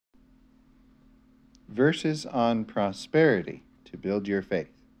Verses on prosperity to build your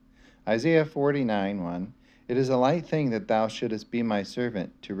faith. Isaiah 49:1. It is a light thing that thou shouldest be my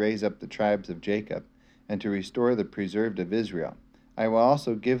servant, to raise up the tribes of Jacob, and to restore the preserved of Israel. I will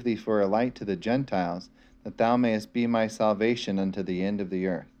also give thee for a light to the Gentiles, that thou mayest be my salvation unto the end of the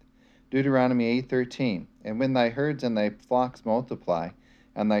earth. Deuteronomy 8:13. And when thy herds and thy flocks multiply,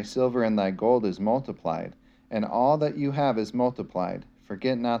 and thy silver and thy gold is multiplied, and all that you have is multiplied,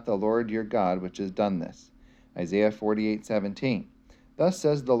 forget not the Lord your God, which has done this. Isaiah 48:17. Thus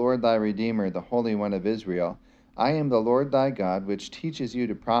says the Lord thy Redeemer, the Holy One of Israel, I am the Lord thy God, which teaches you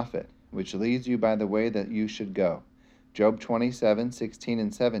to profit, which leads you by the way that you should go. Job 27:16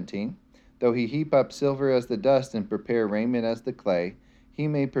 and 17. Though he heap up silver as the dust, and prepare raiment as the clay, he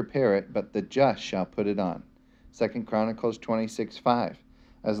may prepare it, but the just shall put it on. 2 Chronicles 26:5.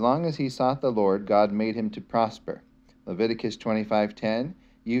 As long as he sought the Lord, God made him to prosper. Leviticus 25:10.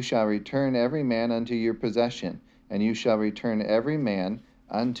 You shall return every man unto your possession, and you shall return every man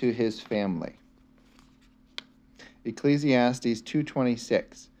unto his family. Ecclesiastes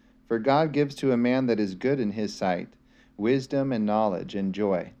 2:26. For God gives to a man that is good in his sight wisdom and knowledge and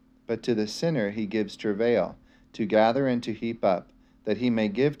joy, but to the sinner he gives travail, to gather and to heap up, that he may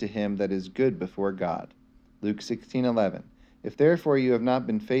give to him that is good before God. Luke 16:11. If therefore you have not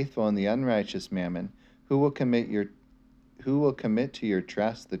been faithful in the unrighteous mammon, who will commit to your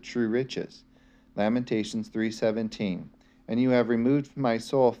trust the true riches? Lamentations 3:17. And you have removed my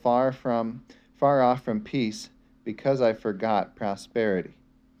soul far off from peace, because I forgot prosperity.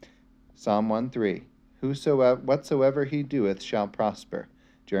 Psalm 1:3. Whatsoever he doeth shall prosper.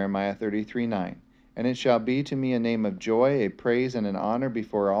 Jeremiah 33:9. And it shall be to me a name of joy, a praise, and an honor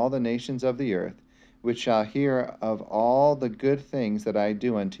before all the nations of the earth, which shall hear of all the good things that I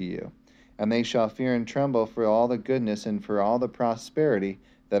do unto you. And they shall fear and tremble for all the goodness and for all the prosperity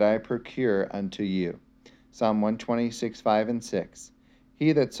that I procure unto you. Psalm 126:5 and 6.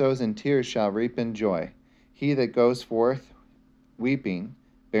 He that sows in tears shall reap in joy. He that goes forth weeping,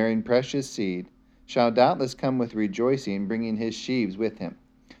 bearing precious seed, shall doubtless come with rejoicing, bringing his sheaves with him.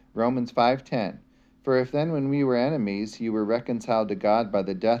 Romans 5:10. For if then when we were enemies you were reconciled to God by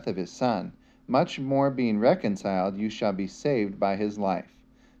the death of his Son, much more being reconciled you shall be saved by his life.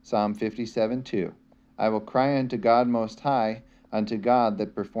 Psalm 57:2. I will cry unto God most high, unto God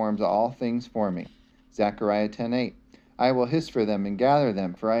that performs all things for me. Zechariah 10:8. I will hiss for them and gather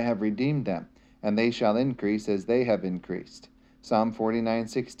them, for I have redeemed them, and they shall increase as they have increased. Psalm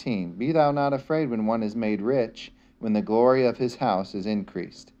 49:16. Be thou not afraid when one is made rich, when the glory of his house is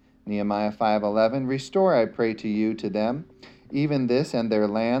increased. Nehemiah 5:11. Restore, I pray to you, to them, even this, and their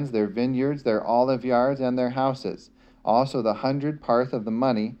lands, their vineyards, their olive yards, and their houses, also the 100th of the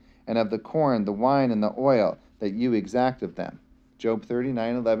money, and of the corn, the wine, and the oil, that you exact of them. Job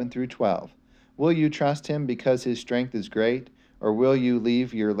 39:11 through 12. Will you trust him because his strength is great, or will you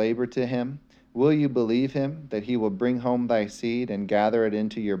leave your labor to him? Will you believe him, that he will bring home thy seed, and gather it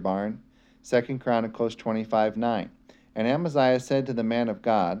into your barn? 2 Chronicles 25:9. And Amaziah said to the man of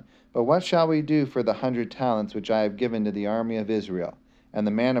God, But what shall we do for the 100 talents which I have given to the army of Israel? And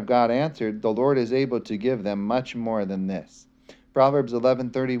the man of God answered, The Lord is able to give them much more than this. Proverbs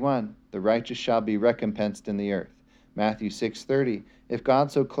 11:31. The righteous shall be recompensed in the earth. Matthew 6:30. If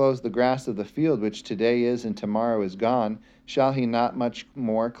God so clothes the grass of the field, which today is and tomorrow is gone, shall he not much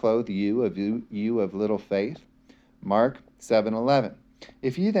more clothe you of little faith? Mark 7:11.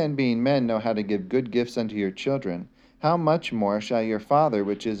 If ye then, being men, know how to give good gifts unto your children, how much more shall your Father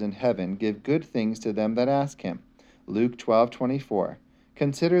which is in heaven give good things to them that ask him? Luke 12:24.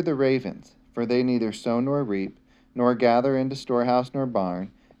 Consider the ravens, for they neither sow nor reap, nor gather into storehouse nor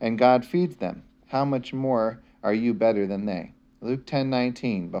barn, and God feeds them. How much more are you better than they? Luke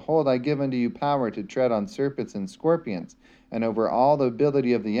 10:19. Behold, I give unto you power to tread on serpents and scorpions, and over all the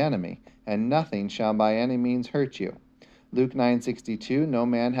ability of the enemy, and nothing shall by any means hurt you. Luke 9:62. No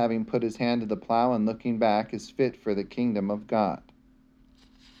man having put his hand to the plow and looking back is fit for the kingdom of God.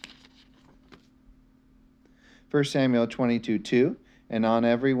 1 Samuel 22:2. And on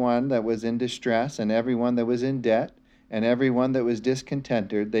every one that was in distress, and every one that was in debt, and every one that was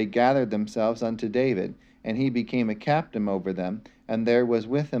discontented, they gathered themselves unto David, and he became a captain over them, and there was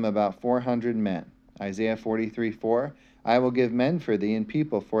with him about 400 men. Isaiah 43:4. I will give men for thee, and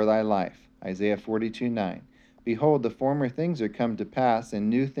people for thy life. Isaiah 42:9. Behold, the former things are come to pass, and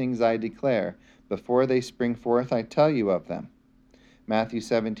new things I declare. Before they spring forth, I tell you of them. Matthew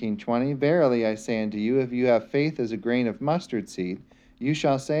 17:20. Verily I say unto you, if you have faith as a grain of mustard seed, you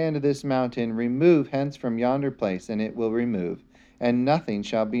shall say unto this mountain, Remove hence from yonder place, and it will remove, and nothing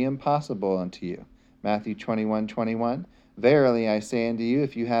shall be impossible unto you. Matthew 21:21. Verily I say unto you,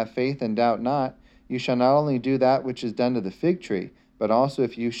 if you have faith and doubt not, You shall not only do that which is done to the fig tree, but also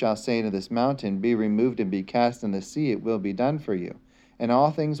if you shall say to this mountain, Be removed and be cast in the sea, it will be done for you. And all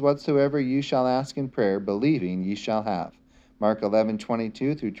things whatsoever you shall ask in prayer, believing, ye shall have. Mark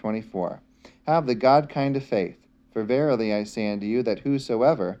 11:22-24. Have the God kind of faith. For verily I say unto you, that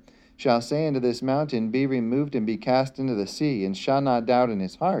whosoever shall say unto this mountain, Be removed and be cast into the sea, and shall not doubt in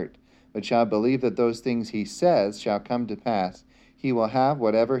his heart, but shall believe that those things he says shall come to pass, he will have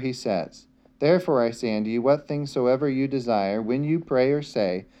whatever he says. Therefore I say unto you, what things soever you desire, when you pray or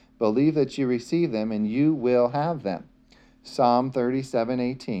say, believe that you receive them, and you will have them. Psalm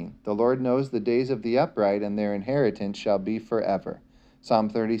 37:18. The Lord knows the days of the upright, and their inheritance shall be forever. Psalm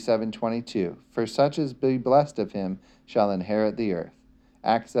 37:22. For such as be blessed of him shall inherit the earth.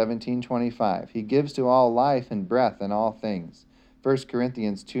 Acts 17:25. He gives to all life and breath and all things. 1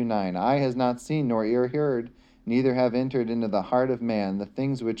 Corinthians 2:9. Eye has not seen nor ear heard, neither have entered into the heart of man the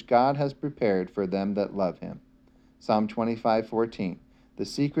things which God has prepared for them that love him. Psalm 25:14. The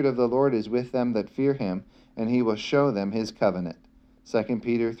secret of the Lord is with them that fear him, and he will show them his covenant. 2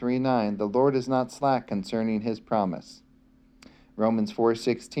 Peter 3:9. The Lord is not slack concerning his promise. Romans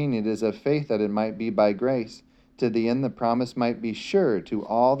 4:16. It is of faith that it might be by grace, to the end the promise might be sure to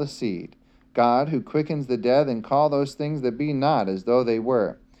all the seed. God, who quickens the dead, and call those things that be not as though they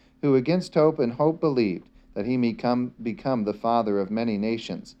were, who against hope and hope believed, that he may become the father of many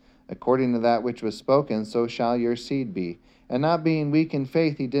nations. According to that which was spoken, so shall your seed be. And not being weak in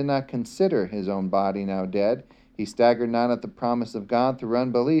faith, he did not consider his own body now dead. He staggered not at the promise of God through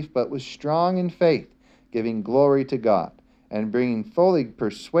unbelief, but was strong in faith, giving glory to God, and being fully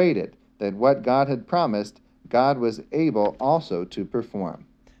persuaded that what God had promised, God was able also to perform.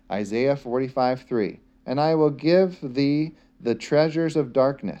 Isaiah 45:3. And I will give thee the treasures of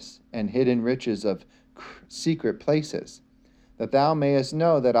darkness, and hidden riches of secret places, that thou mayest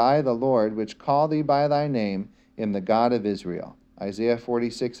know that I, the Lord, which call thee by thy name, am the God of Israel. Isaiah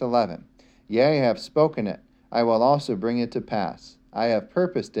 46:11. Yea, I have spoken it, I will also bring it to pass. I have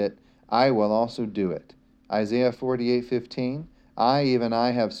purposed it, I will also do it. Isaiah 48:15. I, even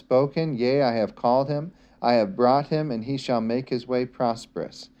I, have spoken, yea, I have called him, I have brought him, and he shall make his way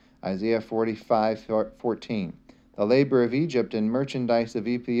prosperous. Isaiah 45:14. The labor of Egypt and merchandise of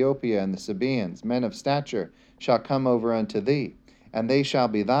Ethiopia and the Sabaeans, men of stature, shall come over unto thee, and they shall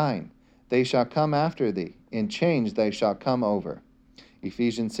be thine. They shall come after thee, in change they shall come over.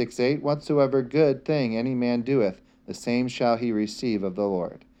 Ephesians 6:8. Whatsoever good thing any man doeth, the same shall he receive of the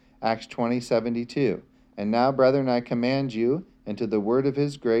Lord. Acts 20:72. And now, brethren, I command you, into the word of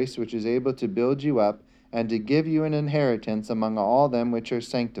his grace, which is able to build you up, and to give you an inheritance among all them which are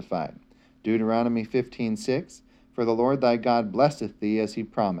sanctified. Deuteronomy 15:6. For the Lord thy God blesseth thee as he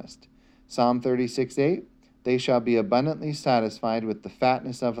promised. Psalm 36:8. They shall be abundantly satisfied with the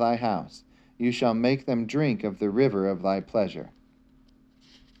fatness of thy house. You shall make them drink of the river of thy pleasure.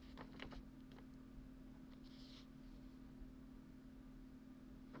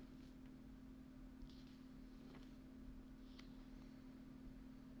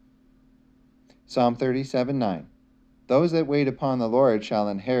 Psalm 37:9. Those that wait upon the Lord shall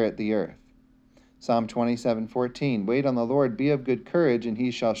inherit the earth. Psalm 27:14. Wait on the Lord, be of good courage, and he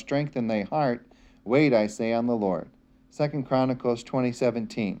shall strengthen thy heart. Wait, I say, on the Lord. 2 Chronicles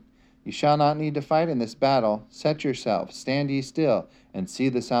 20:17. You shall not need to fight in this battle. Set yourself, stand ye still, and see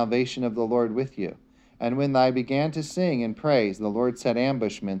the salvation of the Lord with you. And when I began to sing and praise, the Lord set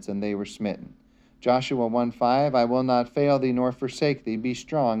ambushments, and they were smitten. Joshua 1:5. I will not fail thee nor forsake thee. Be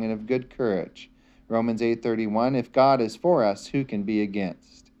strong and of good courage. Romans 8:31. If God is for us, who can be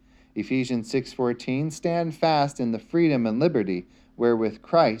against? Ephesians 6:14. Stand fast in the freedom and liberty wherewith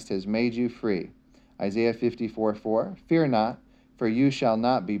Christ has made you free. Isaiah 54:4. Fear not, for you shall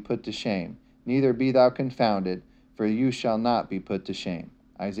not be put to shame. Neither be thou confounded, for you shall not be put to shame.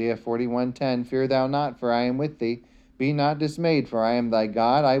 Isaiah 41:10. Fear thou not, for I am with thee. Be not dismayed, for I am thy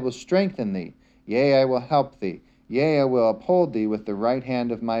God. I will strengthen thee. Yea, I will help thee. Yea, I will uphold thee with the right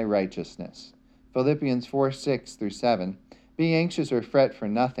hand of my righteousness. Philippians 4:6-7. Be anxious or fret for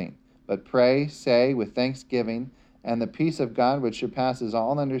nothing, but pray, say, with thanksgiving, and the peace of God, which surpasses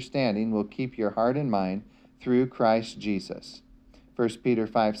all understanding, will keep your heart and mind through Christ Jesus. 1 Peter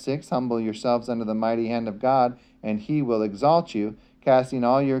 5:6. Humble yourselves under the mighty hand of God, and he will exalt you, casting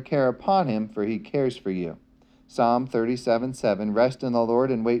all your care upon him, for he cares for you. Psalm 37:7. Rest in the Lord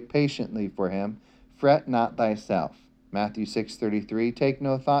and wait patiently for him. Fret not thyself. Matthew 6:33. Take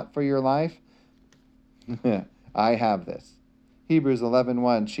no thought for your life. I have this. Hebrews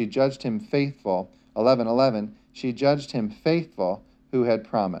 11:1. She judged him faithful. 11:11. She judged him faithful who had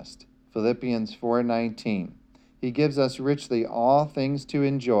promised. Philippians 4:19. He gives us richly all things to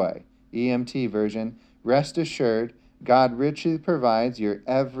enjoy EMT version, rest assured, God richly provides your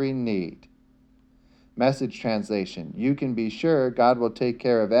every need. Message translation, you can be sure God will take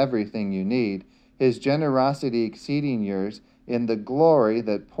care of everything you need, His generosity exceeding yours in the glory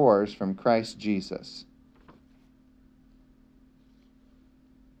that pours from Christ Jesus.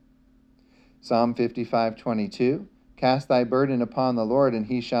 Psalm 55:22, cast thy burden upon the Lord, and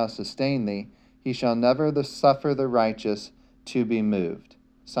He shall sustain thee. He shall never suffer the righteous to be moved.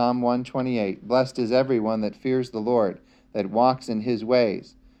 Psalm 128, blessed is every one that fears the Lord, that walks in His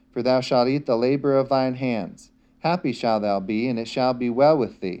ways. For thou shalt eat the labor of thine hands. Happy shalt thou be, and it shall be well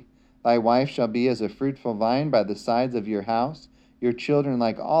with thee. Thy wife shall be as a fruitful vine by the sides of your house, your children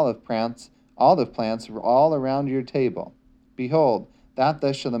like olive plants all around your table. Behold, that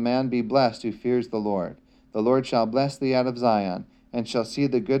thus shall the man be blessed who fears the Lord. The Lord shall bless thee out of Zion, and shall see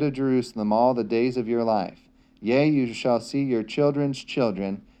the good of Jerusalem all the days of your life. Yea, you shall see your children's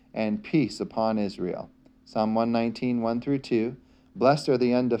children, and peace upon Israel. Psalm 119, 1-2. Blessed are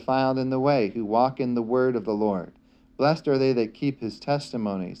the undefiled in the way, who walk in the word of the Lord. Blessed are they that keep His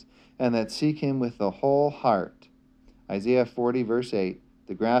testimonies, and that seek Him with the whole heart. Isaiah 40, verse 8.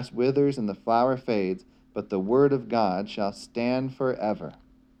 The grass withers and the flower fades, but the word of God shall stand forever.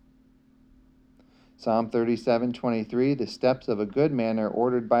 Psalm 37:23, the steps of a good man are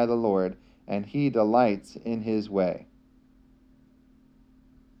ordered by the Lord, and He delights in His way.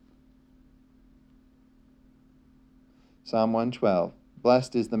 Psalm 112,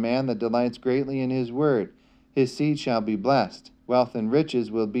 blessed is the man that delights greatly in His word. His seed shall be blessed. Wealth and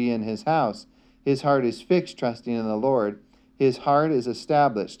riches will be in his house. His heart is fixed, trusting in the Lord. His heart is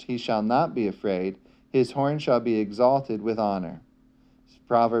established. He shall not be afraid. His horn shall be exalted with honor.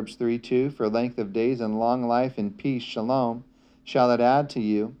 Proverbs 3:2, for length of days and long life and peace, shalom, shall it add to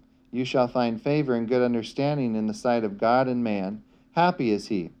you. You shall find favor and good understanding in the sight of God and man. Happy is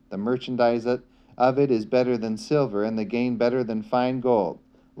he. The merchandise of it is better than silver, and the gain better than fine gold.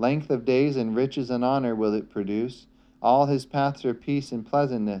 Length of days and riches and honor will it produce. All his paths are peace and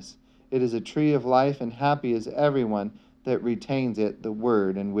pleasantness. It is a tree of life, and happy is everyone that retains it, the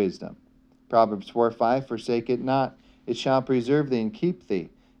word and wisdom. Proverbs 4:5, forsake it not. It shall preserve thee and keep thee.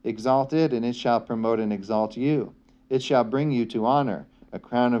 Exalt it, and it shall promote and exalt you. It shall bring you to honor. A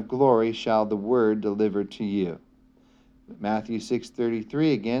crown of glory shall the word deliver to you. Matthew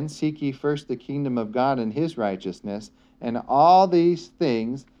 6:33 again, seek ye first the kingdom of God and His righteousness, and all these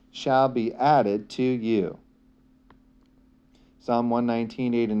things shall be added to you. Psalm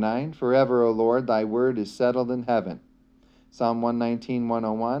 119:8-9, forever, O Lord, thy word is settled in heaven. Psalm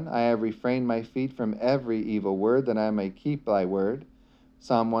 119:101, I have refrained my feet from every evil word, that I may keep thy word.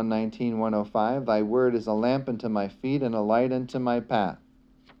 Psalm 119:105, thy word is a lamp unto my feet and a light unto my path.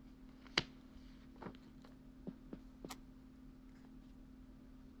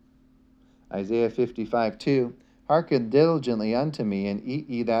 Isaiah 55:2, hearken diligently unto me, and eat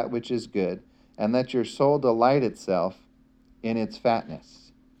ye that which is good, and let your soul delight itself in its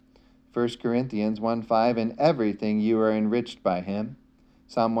fatness. 1 Corinthians 1:5, in everything you are enriched by him.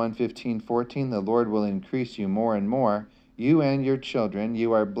 Psalm 115:14, the Lord will increase you more and more, you and your children.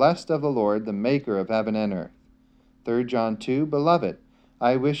 You are blessed of the Lord, the maker of heaven and earth. 3 John 2, beloved,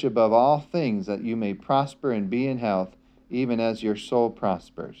 I wish above all things that you may prosper and be in health, even as your soul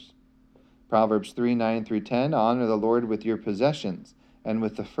prospers. Proverbs 3:9-10, honor the Lord with your possessions, and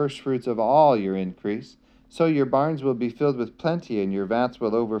with the firstfruits of all your increase. So your barns will be filled with plenty, and your vats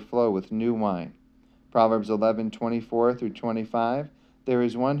will overflow with new wine. Proverbs 11:24-25, there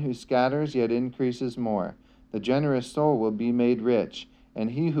is one who scatters, yet increases more. The generous soul will be made rich,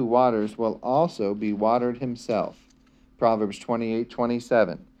 and he who waters will also be watered himself. Proverbs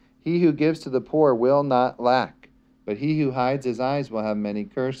 28:27, he who gives to the poor will not lack, but he who hides his eyes will have many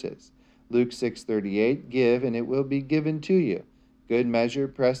curses. Luke 6:38, give, and it will be given to you. Good measure,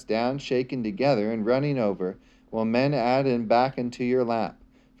 pressed down, shaken together, and running over, will men add and back into your lap.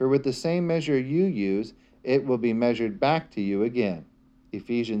 For with the same measure you use, it will be measured back to you again.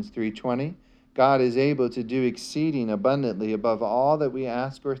 Ephesians 3:20, God is able to do exceeding abundantly above all that we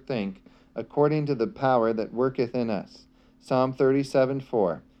ask or think, according to the power that worketh in us. Psalm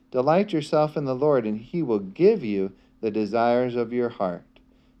 37:4, delight yourself in the Lord, and he will give you the desires of your heart.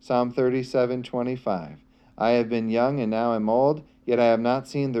 Psalm 37:25, I have been young and now am old, yet I have not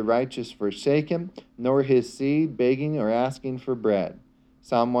seen the righteous forsaken, nor his seed begging or asking for bread.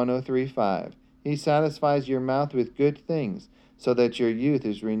 Psalm 103:5, he satisfies your mouth with good things, so that your youth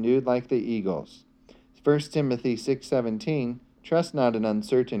is renewed like the eagles. 1 Timothy 6:17, trust not in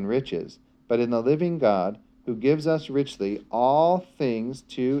uncertain riches, but in the living God, who gives us richly all things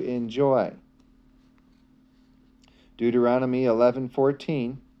to enjoy. Deuteronomy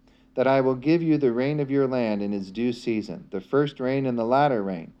 11:14, that I will give you the rain of your land in its due season, the first rain and the latter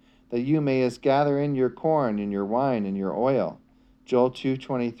rain, that you mayest gather in your corn and your wine and your oil. Joel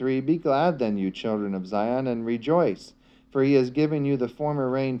 2:23, Be glad then, you children of Zion, and rejoice, for he has given you the former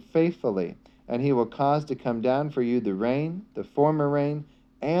rain faithfully, and he will cause to come down for you the rain, the former rain,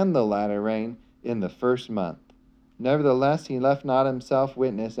 and the latter rain in the first month. Nevertheless, he left not himself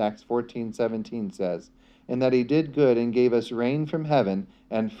witness, Acts 14:17 says, in that he did good and gave us rain from heaven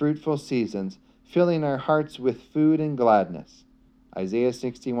and fruitful seasons, filling our hearts with food and gladness. Isaiah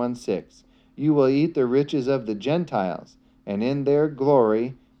 61:6, You will eat the riches of the Gentiles, and in their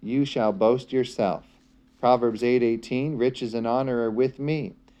glory you shall boast yourself. Proverbs 8:18, Riches and honor are with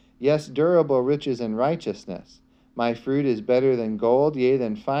me, yes, durable riches and righteousness. My fruit is better than gold, yea,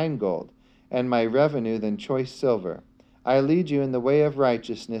 than fine gold, and my revenue than choice silver. I lead you in the way of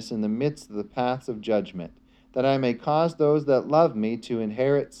righteousness in the midst of the paths of judgment, that I may cause those that love me to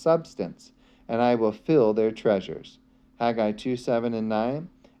inherit substance, and I will fill their treasures. Haggai 2:7 and 9,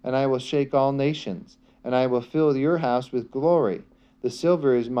 And I will shake all nations, and I will fill your house with glory. The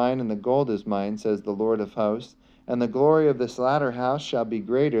silver is mine and the gold is mine, says the Lord of hosts, and the glory of this latter house shall be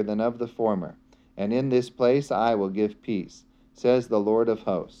greater than of the former. And in this place I will give peace, says the Lord of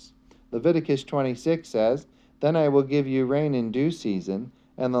hosts. Leviticus 26 says, Then I will give you rain in due season,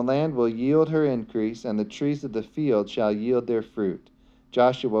 and the land will yield her increase, and the trees of the field shall yield their fruit.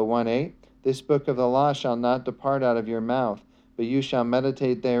 Joshua 1:8, This book of the law shall not depart out of your mouth, but you shall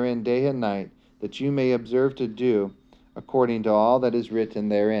meditate therein day and night, that you may observe to do according to all that is written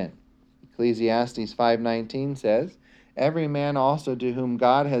therein. Ecclesiastes 5:19 says, Every man also to whom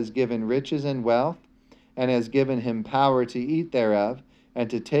God has given riches and wealth, and has given him power to eat thereof, and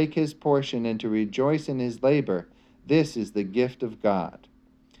to take his portion and to rejoice in his labor, this is the gift of God.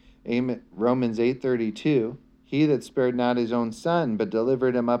 Romans 8:32, He that spared not his own son, but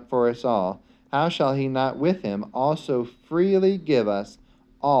delivered him up for us all, how shall he not with him also freely give us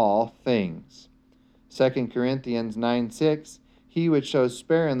all things? 2 Corinthians 9:6, He which sows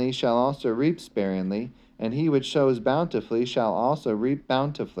sparingly shall also reap sparingly, and he which sows bountifully shall also reap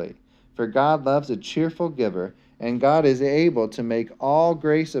bountifully. For God loves a cheerful giver, and God is able to make all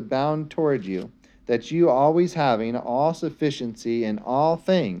grace abound toward you, that you always having all sufficiency in all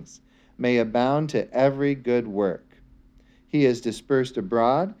things may abound to every good work. He is dispersed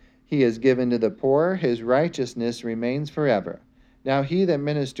abroad, he is given to the poor, his righteousness remains forever. Now he that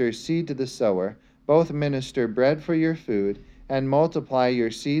ministers seed to the sower, both minister bread for your food, and multiply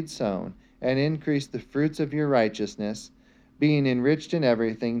your seed sown, and increase the fruits of your righteousness, being enriched in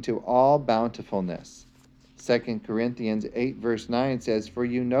everything to all bountifulness. 2 Corinthians 8 verse 9 says, For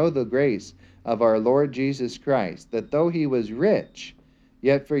you know the grace of our Lord Jesus Christ, that though he was rich,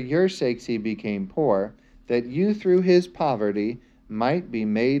 yet for your sakes he became poor, that you through his poverty might be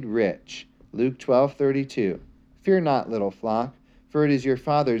made rich. Luke 12:32. Fear not, little flock, for it is your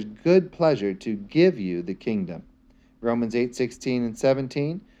Father's good pleasure to give you the kingdom. Romans 8:16 and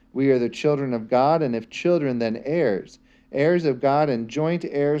 17. We are the children of God, and if children, then heirs, heirs of God and joint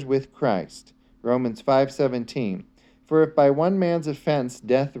heirs with Christ. Romans 5:17. For if by one man's offense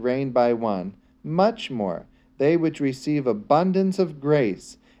death reigned by one, much more they which receive abundance of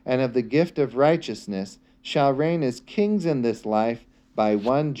grace and of the gift of righteousness shall reign as kings in this life by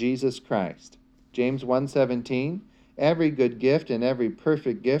one Jesus Christ. James 1:17. Every good gift and every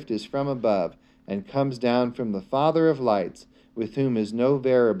perfect gift is from above, and comes down from the Father of lights, with whom is no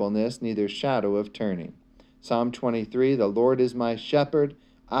variableness, neither shadow of turning. Psalm 23, The Lord is my shepherd,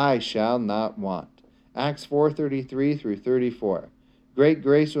 I shall not want. Acts 4:33 through 34. Great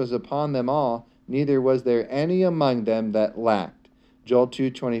grace was upon them all, neither was there any among them that lacked. Joel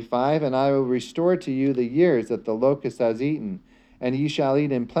 2:25, And I will restore to you the years that the locust has eaten, and ye shall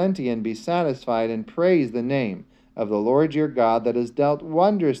eat in plenty and be satisfied, and praise the name of the Lord your God that has dealt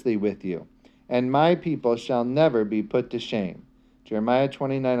wondrously with you, and my people shall never be put to shame. Jeremiah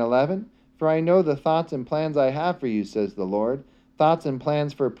 29:11, For I know the thoughts and plans I have for you, says the Lord, thoughts and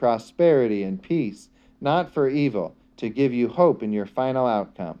plans for prosperity and peace, not for evil, to give you hope in your final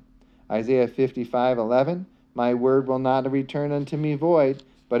outcome. Isaiah 55:11, My word will not return unto me void,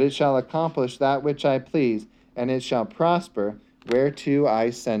 but it shall accomplish that which I please, and it shall prosper whereto I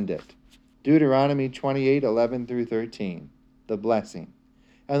send it. Deuteronomy 28:11 through 13, the blessing.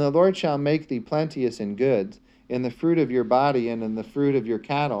 And the Lord shall make thee plenteous in goods, in the fruit of your body, and in the fruit of your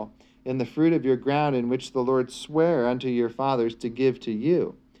cattle, in the fruit of your ground, in which the Lord sware unto your fathers to give to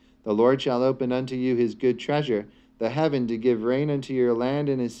you. The Lord shall open unto you his good treasure, the heaven, to give rain unto your land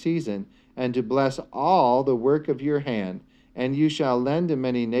in his season, and to bless all the work of your hand. And you shall lend to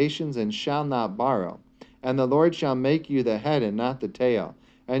many nations, and shall not borrow. And the Lord shall make you the head and not the tail,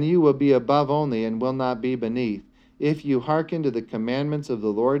 and you will be above only, and will not be beneath, if you hearken to the commandments of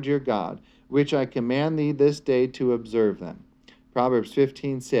the Lord your God, which I command thee this day to observe them. Proverbs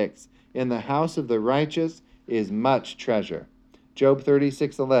 15:6. In the house of the righteous is much treasure. Job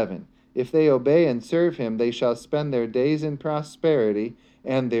 36:11. If they obey and serve him, they shall spend their days in prosperity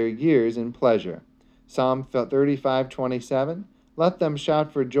and their years in pleasure. Psalm 35:27. Let them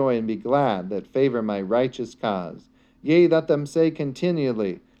shout for joy and be glad that favor my righteous cause. Yea, let them say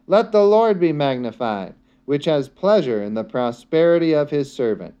continually, Let the Lord be magnified, which has pleasure in the prosperity of his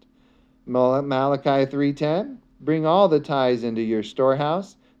servant. Malachi 3:10. Bring all the tithes into your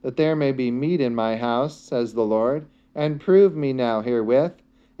storehouse, that there may be meat in my house, says the Lord, and prove me now herewith,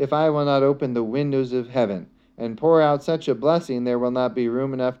 if I will not open the windows of heaven, and pour out such a blessing there will not be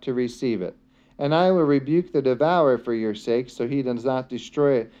room enough to receive it. And I will rebuke the devourer for your sake, so he does not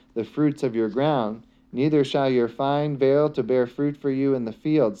destroy the fruits of your ground. Neither shall your vine fail to bear fruit for you in the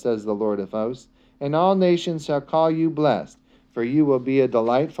field, says the Lord of hosts. And all nations shall call you blessed, for you will be a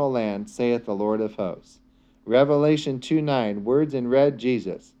delightful land, saith the Lord of hosts. Revelation 2:9, words in red,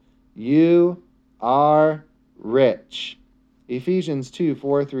 Jesus. You are rich. Ephesians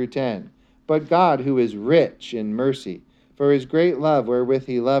 2:4-10. But God, who is rich in mercy, for his great love wherewith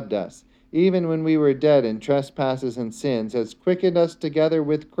he loved us, even when we were dead in trespasses and sins, has quickened us together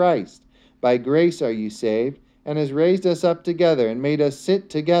with Christ. By grace are you saved, and has raised us up together, and made us sit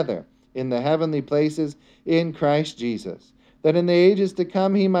together in the heavenly places in Christ Jesus, that in the ages to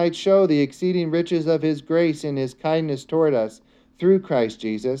come he might show the exceeding riches of his grace in his kindness toward us through Christ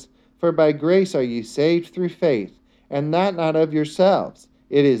Jesus. For by grace are ye saved through faith, and that not of yourselves.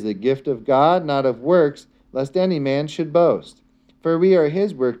 It is the gift of God, not of works, lest any man should boast. For we are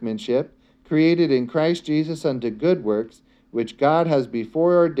his workmanship, created in Christ Jesus unto good works, which God has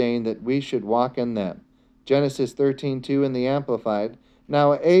before ordained that we should walk in them. Genesis 13:2 in the Amplified.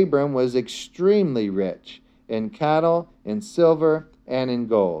 Now Abram was extremely rich, in cattle, in silver, and in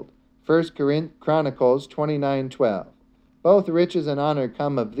gold. 1 Chronicles 29:12. Both riches and honor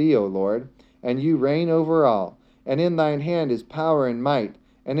come of thee, O Lord, and you reign over all. And in thine hand is power and might,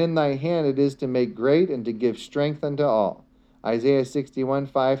 and in thy hand it is to make great and to give strength unto all. Isaiah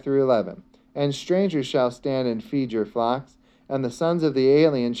 61:5-11. And strangers shall stand and feed your flocks, and the sons of the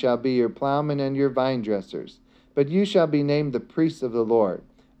alien shall be your plowmen and your vine dressers. But you shall be named the priests of the Lord.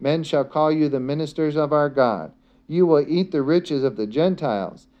 Men shall call you the ministers of our God. You will eat the riches of the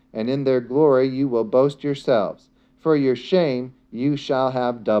Gentiles, and in their glory you will boast yourselves. For your shame you shall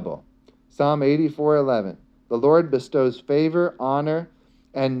have double. Psalm 84:11. The Lord bestows favor, honor,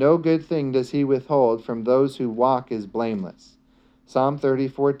 and no good thing does he withhold from those who walk as blameless. Psalm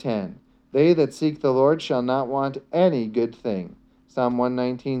 34:10. They that seek the Lord shall not want any good thing. Psalm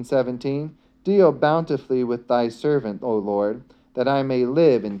 119:17. Deal bountifully with thy servant, O Lord, that I may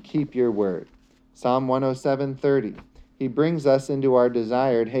live and keep your word. Psalm 107:30. He brings us into our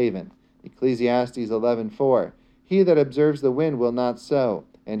desired haven. Ecclesiastes 11:4. He that observes the wind will not sow,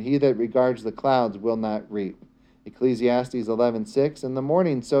 and he that regards the clouds will not reap. Ecclesiastes 11:6. In the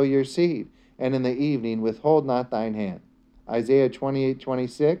morning sow your seed, and in the evening withhold not thine hand. Isaiah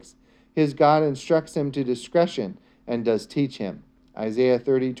 28:26. His God instructs him to discretion, and does teach him. Isaiah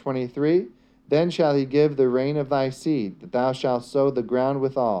 30:23. Then shall he give the rain of thy seed, that thou shalt sow the ground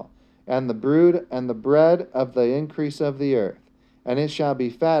withal, and the brood and the bread of the increase of the earth. And it shall be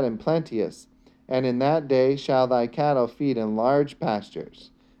fat and plenteous, and in that day shall thy cattle feed in large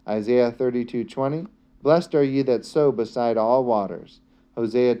pastures. Isaiah 32:20. Blessed are ye that sow beside all waters.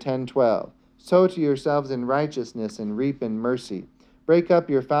 Hosea 10:12. Sow to yourselves in righteousness and reap in mercy. Break up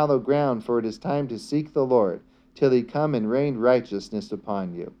your fallow ground, for it is time to seek the Lord, till he come and rain righteousness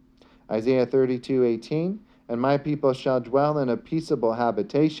upon you. Isaiah 32:18. And my people shall dwell in a peaceable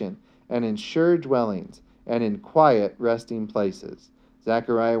habitation, and in sure dwellings, and in quiet resting places.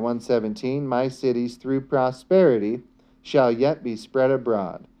 Zechariah 1:17. My cities through prosperity shall yet be spread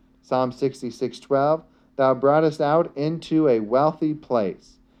abroad. Psalm 66:12. Thou broughtest out into a wealthy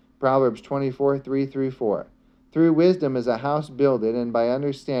place. Proverbs 24:3-4. Through wisdom is a house builded, and by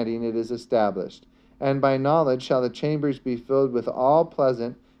understanding it is established. And by knowledge shall the chambers be filled with all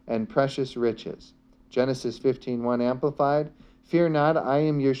pleasant and precious riches. Genesis 15:1 Amplified. Fear not, I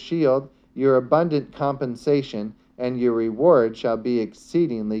am your shield, your abundant compensation, and your reward shall be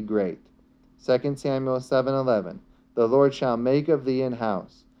exceedingly great. 2 Samuel 7:11. The Lord shall make of thee an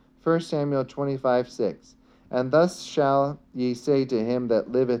house. 1 Samuel 25:6. And thus shall ye say to him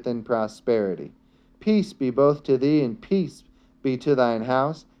that liveth in prosperity, Peace be both to thee, and peace be to thine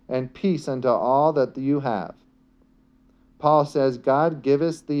house, and peace unto all that you have. Paul says, God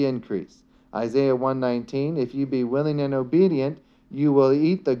giveth the increase. Isaiah 1:19, If ye be willing and obedient, You will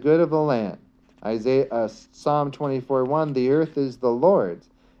eat the good of the land. Psalm 24:1, the earth is the Lord's,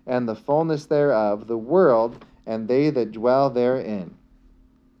 and the fullness thereof, the world, and they that dwell therein.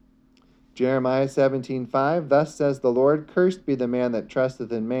 Jeremiah 17:5, thus says the Lord, cursed be the man that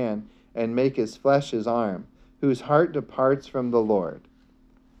trusteth in man, and make his flesh his arm, whose heart departs from the Lord.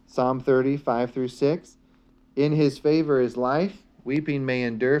 Psalm 30:5-6, in his favor is life, weeping may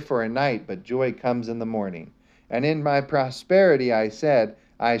endure for a night, but joy comes in the morning. And in my prosperity I said,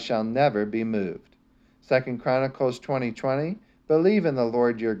 I shall never be moved. 2 Chronicles 20:20, believe in the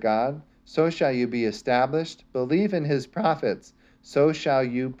Lord your God, so shall you be established. Believe in his prophets, so shall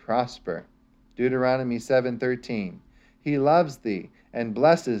you prosper. Deuteronomy 7:13, he loves thee, and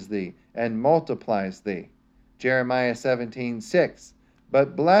blesses thee, and multiplies thee. Jeremiah 17:6,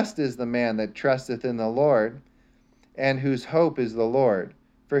 but blessed is the man that trusteth in the Lord, and whose hope is the Lord.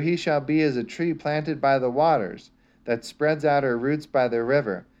 For he shall be as a tree planted by the waters, that spreads out her roots by the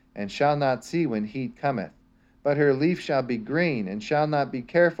river, and shall not see when heat cometh. But her leaf shall be green, and shall not be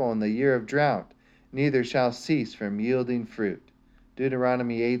careful in the year of drought, neither shall cease from yielding fruit.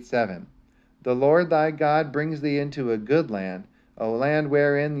 Deuteronomy 8:7. The Lord thy God brings thee into a good land, a land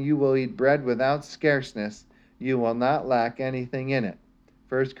wherein you will eat bread without scarceness, you will not lack anything in it.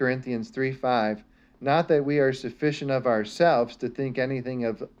 1 Corinthians 3:5. Not that we are sufficient of ourselves to think anything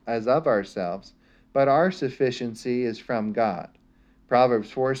as of ourselves, but our sufficiency is from God. Proverbs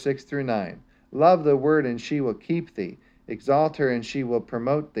 4:6-9. Love the word, and she will keep thee. Exalt her, and she will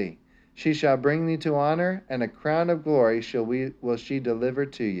promote thee. She shall bring thee to honor, and a crown of glory will she deliver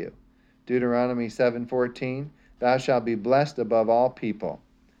to you. Deuteronomy 7:14. Thou shalt be blessed above all people.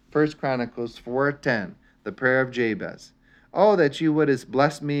 1 Chronicles 4:10. The prayer of Jabez. Oh, that you wouldest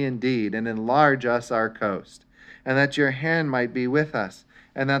bless me indeed, and enlarge us our coast, and that your hand might be with us,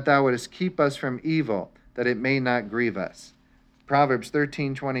 and that thou wouldest keep us from evil, that it may not grieve us. Proverbs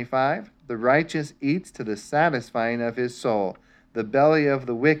 13:25, the righteous eats to the satisfying of his soul, the belly of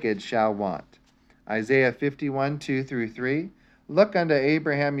the wicked shall want. Isaiah 51:2-3, look unto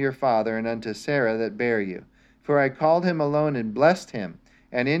Abraham your father, and unto Sarah that bare you. For I called him alone, and blessed him,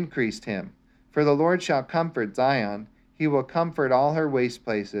 and increased him. For the Lord shall comfort Zion, he will comfort all her waste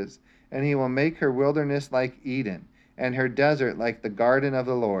places, and he will make her wilderness like Eden, and her desert like the garden of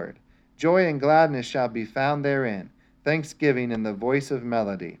the Lord. Joy and gladness shall be found therein, thanksgiving in the voice of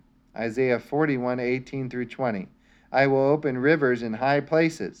melody. Isaiah 41:18-20. I will open rivers in high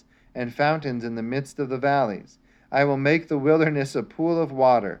places, and fountains in the midst of the valleys. I will make the wilderness a pool of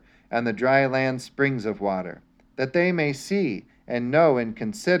water, and the dry land springs of water, that they may see, and know, and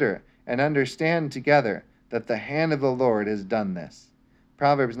consider, and understand together, that the hand of the Lord has done this.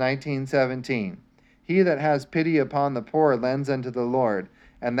 Proverbs 19:17. He that has pity upon the poor lends unto the Lord,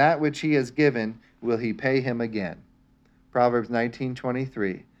 and that which he has given will he pay him again. Proverbs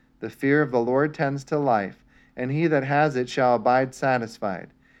 19:23. The fear of the Lord tends to life, and he that has it shall abide satisfied.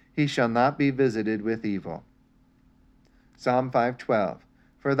 He shall not be visited with evil. Psalm 5:12.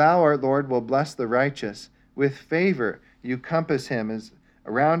 For thou, our Lord, will bless the righteous. With favor you compass him as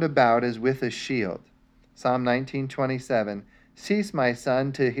round about as with a shield. Psalm 19:27. Cease, my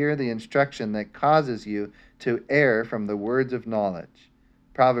son, to hear the instruction that causes you to err from the words of knowledge.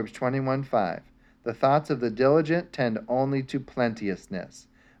 Proverbs 21:5. The thoughts of the diligent tend only to plenteousness,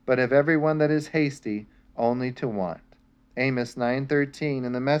 but of every one that is hasty, only to want. Amos 9:13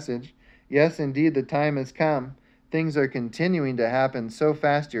 in the Message. Yes, indeed, the time has come. Things are continuing to happen so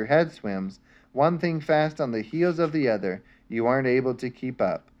fast your head swims, one thing fast on the heels of the other, you aren't able to keep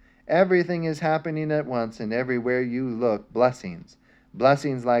up. Everything is happening at once, and everywhere you look, blessings.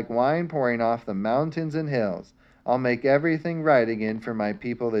 Blessings like wine pouring off the mountains and hills. I'll make everything right again for my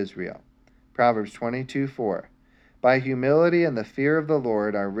people Israel. Proverbs 22:4. By humility and the fear of the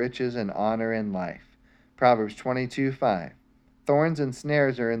Lord are riches and honor and life. Proverbs 22:5. Thorns and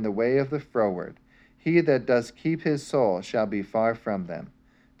snares are in the way of the froward. He that does keep his soul shall be far from them.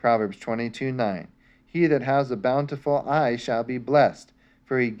 Proverbs 22:9. He that has a bountiful eye shall be blessed,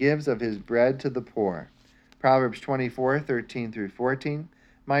 for he gives of his bread to the poor. Proverbs 24:13-14.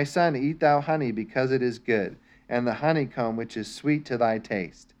 My son, eat thou honey because it is good, and the honeycomb which is sweet to thy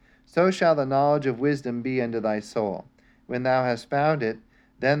taste. So shall the knowledge of wisdom be unto thy soul. When thou hast found it,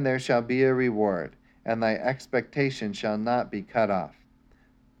 then there shall be a reward, and thy expectation shall not be cut off.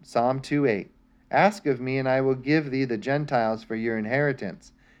 Psalm 2:8. Ask of me, and I will give thee the Gentiles for your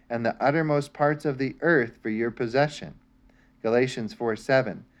inheritance, and the uttermost parts of the earth for your possession. Galatians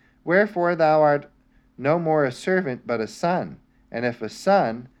 4:7. Wherefore thou art no more a servant, but a son, and if a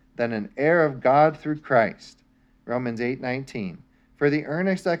son, then an heir of God through Christ. Romans 8:19. For the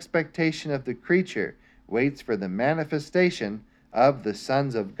earnest expectation of the creature waits for the manifestation of the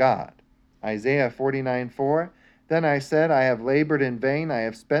sons of God. Isaiah 49:4. Then I said, I have labored in vain, I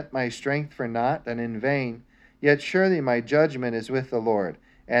have spent my strength for naught and in vain. Yet surely my judgment is with the Lord,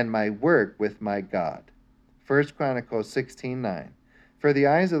 and my work with my God. 1 Chronicles 16:9. For the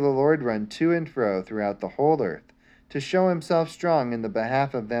eyes of the Lord run to and fro throughout the whole earth, to show himself strong in the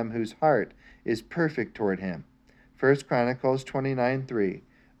behalf of them whose heart is perfect toward him. 1 Chronicles 29:3.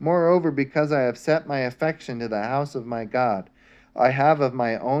 Moreover, because I have set my affection to the house of my God, I have of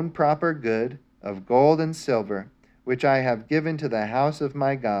my own proper good, of gold and silver, which I have given to the house of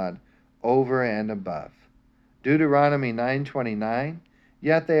my God, over and above. Deuteronomy 9:29.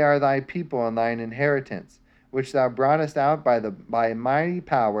 Yet they are thy people and thine inheritance, which thou broughtest out by mighty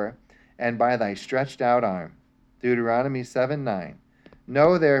power and by thy stretched out arm. Deuteronomy 7:9.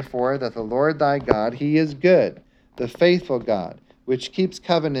 Know therefore that the Lord thy God, he is good, the faithful God, which keeps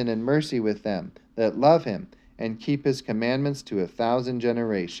covenant and mercy with them that love him, and keep his commandments to 1,000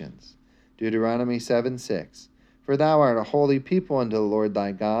 generations. Deuteronomy 7:6. For thou art a holy people unto the Lord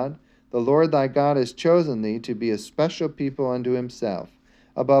thy God. The Lord thy God has chosen thee to be a special people unto himself,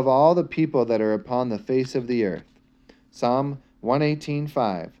 above all the people that are upon the face of the earth. Psalm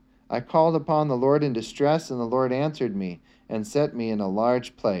 118:5. I called upon the Lord in distress, and the Lord answered me, and set me in a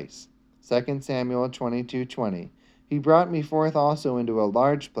large place. 2 Samuel 22:20. He brought me forth also into a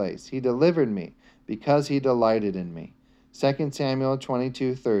large place. He delivered me, because he delighted in me. 2 Samuel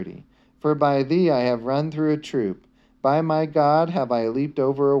 22:30. For by thee I have run through a troop. By my God have I leaped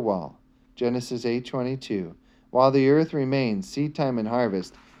over a wall. Genesis 8:22. While the earth remains, seedtime and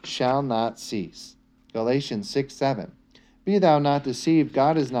harvest shall not cease. Galatians 6:7. Be thou not deceived,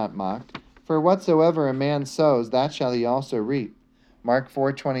 God is not mocked. For whatsoever a man sows, that shall he also reap. Mark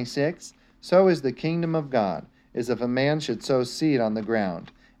 4:26. So is the kingdom of God, as if a man should sow seed on the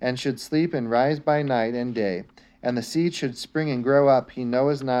ground, and should sleep and rise by night and day, and the seed should spring and grow up, he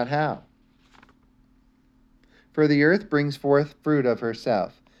knoweth not how. For the earth brings forth fruit of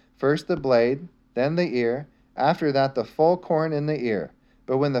herself, first the blade, then the ear, after that the full corn in the ear.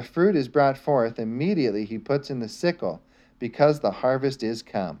 But when the fruit is brought forth, immediately he puts in the sickle, because the harvest is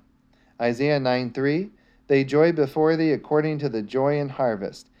come. Isaiah 9:3. They joy before thee according to the joy in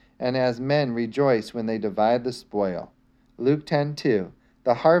harvest, and as men rejoice when they divide the spoil. Luke 10:2.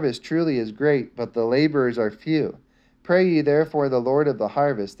 The harvest truly is great, but the laborers are few. Pray ye therefore the Lord of the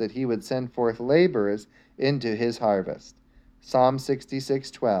harvest, that he would send forth laborers into his harvest. Psalm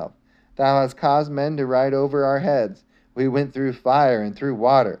 66:12. Thou hast caused men to ride over our heads. We went through fire and through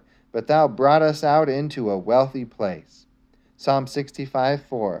water, but thou brought us out into a wealthy place. Psalm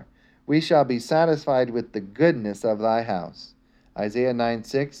 65:4. We shall be satisfied with the goodness of thy house. Isaiah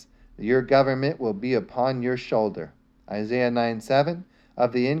 9:6. Your government will be upon your shoulder. Isaiah 9:7.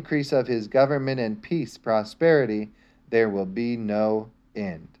 Of the increase of his government and peace, prosperity, there will be no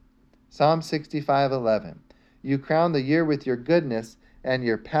end. Psalm 65:11. You crown the year with your goodness, and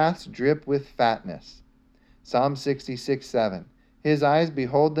your paths drip with fatness. Psalm 66:7. His eyes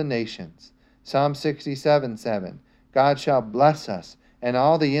behold the nations. Psalm 67:7. God shall bless us, and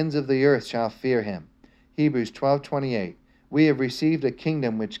all the ends of the earth shall fear him. Hebrews 12:28. We have received a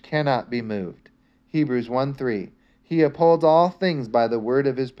kingdom which cannot be moved. Hebrews 1:3. He upholds all things by the word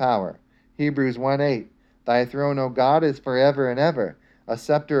of his power. Hebrews 1:8. Thy throne, O God, is forever and ever. A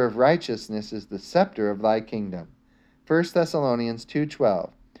scepter of righteousness is the scepter of thy kingdom. 1 Thessalonians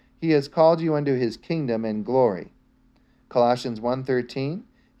 2:12. He has called you unto his kingdom and glory. Colossians 1:13.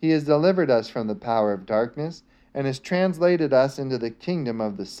 He has delivered us from the power of darkness, and has translated us into the kingdom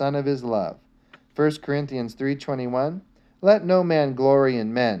of the Son of his love. 1 Corinthians 3:21. Let no man glory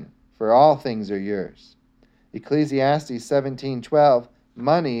in men, for all things are yours. Ecclesiastes 17:12.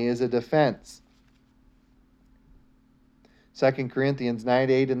 Money is a defense. 2 Corinthians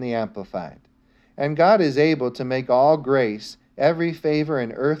 9:8 in the Amplified. And God is able to make all grace, every favor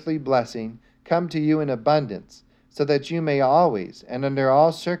and earthly blessing, come to you in abundance, so that you may always, and under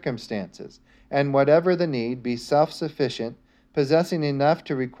all circumstances, and whatever the need, be self-sufficient, possessing enough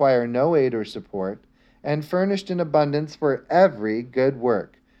to require no aid or support, and furnished in abundance for every good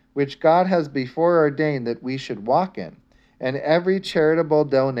work, which God has before ordained that we should walk in, and every charitable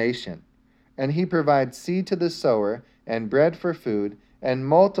donation. And he provides seed to the sower, and bread for food, and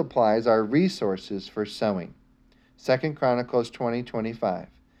multiplies our resources for sowing. 2 Chronicles 20:25.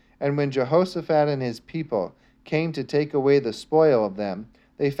 And when Jehoshaphat and his people came to take away the spoil of them,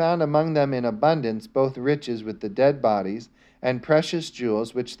 they found among them in abundance both riches with the dead bodies, and precious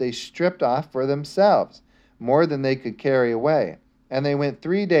jewels, which they stripped off for themselves, more than they could carry away. And they went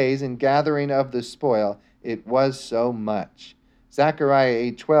 3 days in gathering of the spoil, it was so much. Zechariah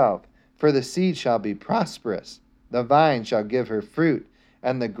 8:12. For the seed shall be prosperous. The vine shall give her fruit,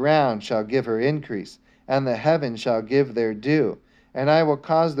 and the ground shall give her increase, and the heavens shall give their dew. And I will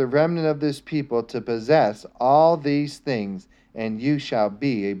cause the remnant of this people to possess all these things, and you shall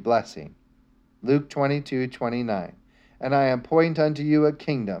be a blessing. Luke 22:29. And I appoint unto you a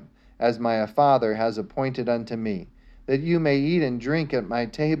kingdom, as my Father has appointed unto me, that you may eat and drink at my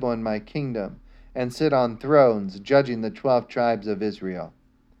table in my kingdom, and sit on thrones, judging the 12 tribes of Israel.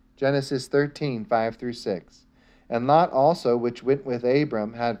 Genesis 13:5-6. And Lot also, which went with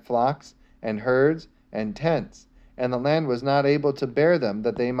Abram, had flocks, and herds, and tents, and the land was not able to bear them,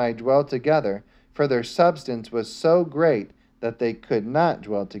 that they might dwell together, for their substance was so great that they could not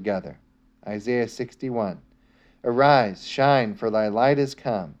dwell together. Isaiah 61. Arise, shine, for thy light is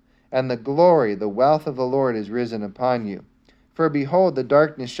come, and the glory, the wealth of the Lord is risen upon you. For behold, the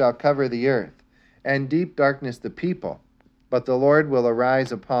darkness shall cover the earth, and deep darkness the people. But the Lord will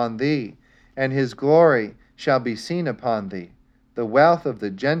arise upon thee, and his glory shall be seen upon thee. The wealth of the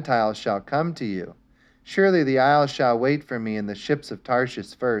Gentiles shall come to you. Surely the isles shall wait for me, and the ships of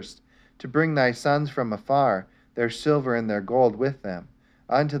Tarshish first, to bring thy sons from afar, their silver and their gold with them,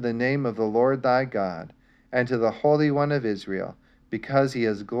 unto the name of the Lord thy God, and to the Holy One of Israel, because he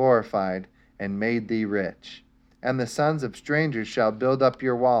has glorified and made thee rich. And the sons of strangers shall build up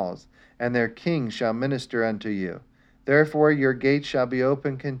your walls, and their kings shall minister unto you. Therefore your gates shall be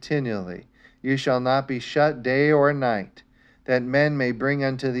open continually. You shall not be shut day or night, that men may bring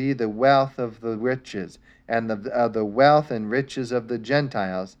unto thee the wealth of the riches, and the wealth and riches of the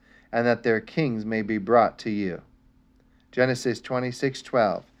Gentiles, and that their kings may be brought to you. Genesis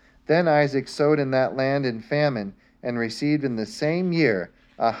 26:12. Then Isaac sowed in that land in famine, and received in the same year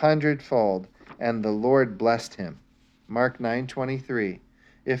 100-fold, and the Lord blessed him. Mark 9:23.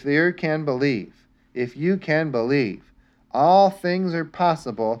 If you can believe, all things are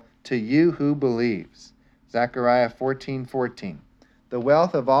possible to you who believes. Zechariah 14:14. The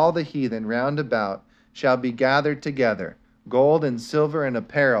wealth of all the heathen round about shall be gathered together, gold and silver and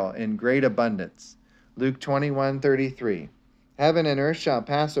apparel in great abundance. Luke 21:33. Heaven and earth shall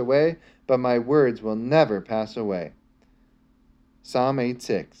pass away, but my words will never pass away. Psalm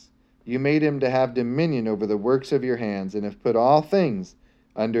 8:6. You made him to have dominion over the works of your hands, and have put all things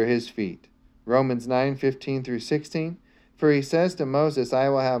under his feet. Romans 9:15-16. For he says to Moses, I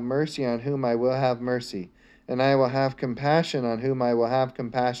will have mercy on whom I will have mercy, and I will have compassion on whom I will have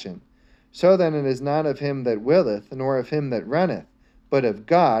compassion. So then it is not of him that willeth, nor of him that runneth, but of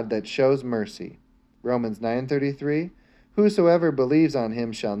God that shows mercy. Romans 9:33. Whosoever believes on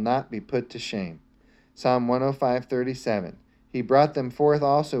him shall not be put to shame. Psalm 105:37. He brought them forth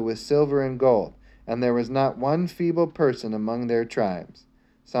also with silver and gold, and there was not one feeble person among their tribes.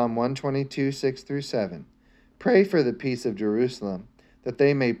 Psalm 122:6-7. Pray for the peace of Jerusalem, that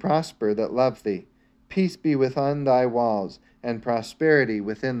they may prosper that love thee. Peace be within thy walls, and prosperity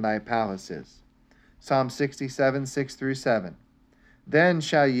within thy palaces. Psalm 67:6-7. Then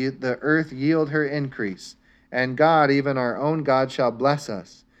shall the earth yield her increase, and God, even our own God, shall bless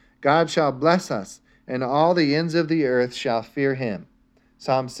us. God shall bless us, and all the ends of the earth shall fear him.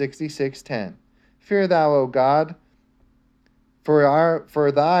 Psalm 66:10. Fear thou, O God,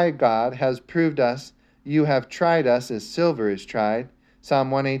 for thy God has proved us. You have tried us as silver is tried. Psalm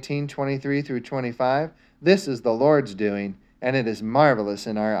 118:23-25. This is the Lord's doing, and it is marvelous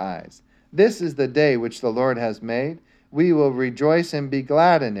in our eyes. This is the day which the Lord has made. We will rejoice and be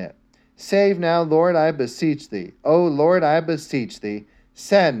glad in it. Save now, Lord, I beseech thee. O Lord, I beseech thee.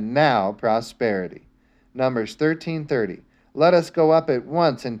 Send now prosperity. Numbers 13:30. Let us go up at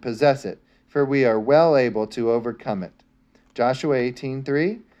once and possess it, for we are well able to overcome it. Joshua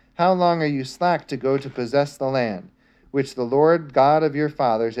 18:3. How long are you slack to go to possess the land, which the Lord God of your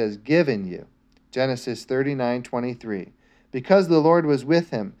fathers has given you? Genesis 39:23. Because the Lord was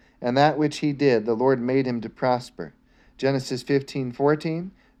with him, and that which he did, the Lord made him to prosper. Genesis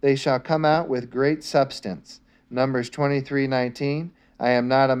 15:14. They shall come out with great substance. Numbers 23:19. I am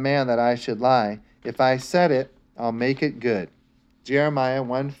not a man that I should lie. If I said it, I'll make it good. Jeremiah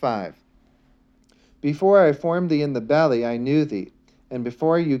 1:5. Before I formed thee in the belly, I knew thee. And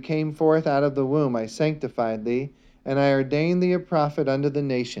before you came forth out of the womb, I sanctified thee, and I ordained thee a prophet unto the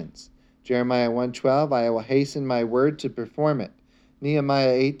nations. Jeremiah 1:12. I will hasten my word to perform it.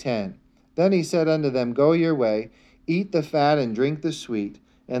 Nehemiah 8:10. Then he said unto them, Go your way, eat the fat and drink the sweet,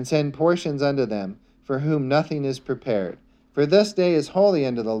 and send portions unto them, for whom nothing is prepared. For this day is holy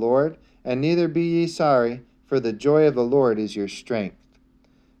unto the Lord, and neither be ye sorry, for the joy of the Lord is your strength.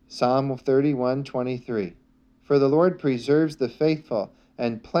 Psalm 31:23. For the Lord preserves the faithful,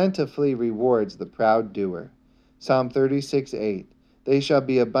 and plentifully rewards the proud doer. Psalm 36:8. They shall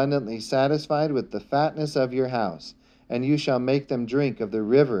be abundantly satisfied with the fatness of your house, and you shall make them drink of the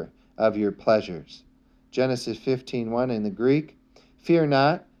river of your pleasures. Genesis 15:1 in the Greek. Fear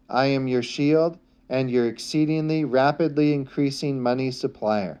not, I am your shield and your exceedingly rapidly increasing money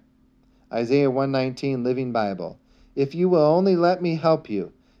supplier. Isaiah 1:19 Living Bible. If you will only let me help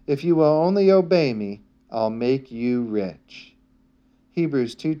you, if you will only obey me, I'll make you rich.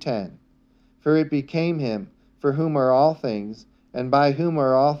 Hebrews 2:10. For it became him, for whom are all things, and by whom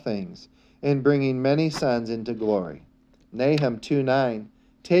are all things, in bringing many sons into glory. Nahum 2:9.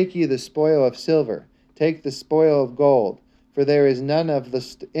 Take ye the spoil of silver, take the spoil of gold, for there is none of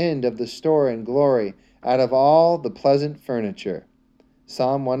the end of the store in glory out of all the pleasant furniture.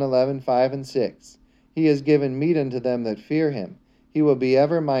 Psalm 111:5 and 6. He has given meat unto them that fear him. He will be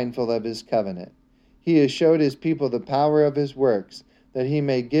ever mindful of his covenant. He has showed his people the power of his works, that he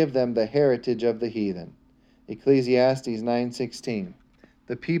may give them the heritage of the heathen. Ecclesiastes 9:16.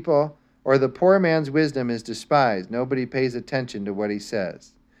 The people or the poor man's wisdom is despised. Nobody pays attention to what he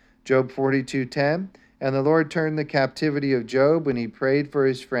says. Job 42:10. And the Lord turned the captivity of Job when he prayed for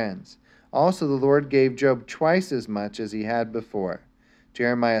his friends. Also the Lord gave Job twice as much as he had before.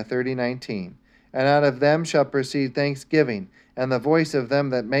 Jeremiah 30:19. And out of them shall proceed thanksgiving, and the voice of them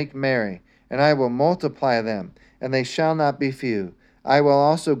that make merry. And I will multiply them, and they shall not be few. I will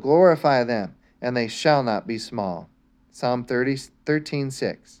also glorify them, and they shall not be small. Psalm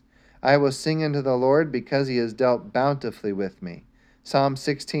 13:6. I will sing unto the Lord, because he has dealt bountifully with me. Psalm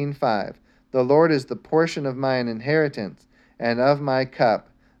 16:5. The Lord is the portion of mine inheritance, and of my cup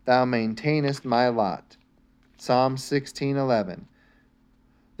thou maintainest my lot. Psalm 16:11.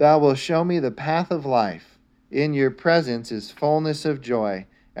 Thou wilt show me the path of life. In your presence is fullness of joy,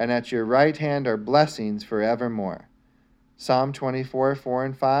 and at your right hand are blessings forevermore. Psalm 24:4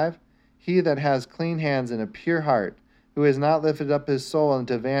 and 5. He that has clean hands and a pure heart, who has not lifted up his soul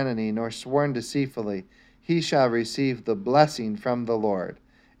unto vanity, nor sworn deceitfully, he shall receive the blessing from the Lord,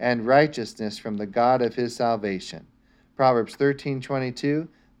 and righteousness from the God of his salvation. Proverbs 13:22.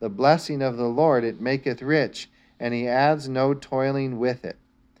 The blessing of the Lord, it maketh rich, and he adds no toiling with it.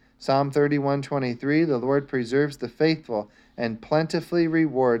 Psalm 31:23. The Lord preserves the faithful, and plentifully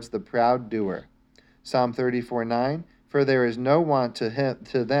rewards the proud doer. Psalm 34:9. For there is no want to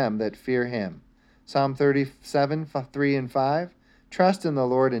them that fear him. Psalm 37:3 and 5. Trust in the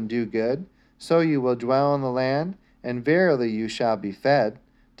Lord and do good, so you will dwell in the land, and verily you shall be fed.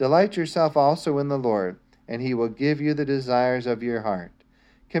 Delight yourself also in the Lord, and he will give you the desires of your heart.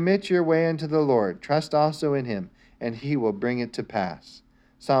 Commit your way unto the Lord, trust also in him, and he will bring it to pass.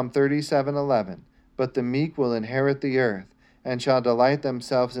 Psalm 37:11. But the meek will inherit the earth, and shall delight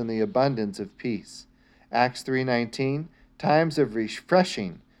themselves in the abundance of peace. Acts 3:19. Times of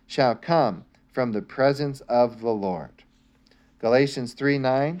refreshing shall come from the presence of the Lord. Galatians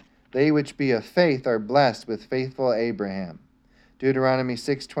 3:9. They which be of faith are blessed with faithful Abraham. Deuteronomy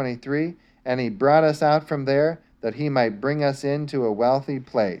 6:23. And he brought us out from there, that he might bring us into a wealthy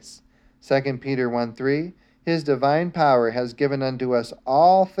place. 2 Peter 1:3. His divine power has given unto us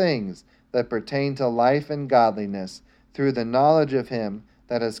all things that pertain to life and godliness, through the knowledge of him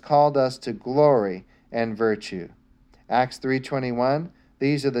that has called us to glory and virtue. Acts 3:21.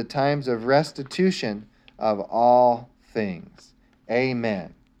 These are the times of restitution of all things.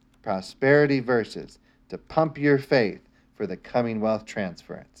 Amen. Prosperity verses to pump your faith for the coming wealth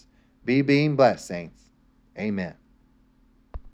transference. Be being blessed, saints. Amen.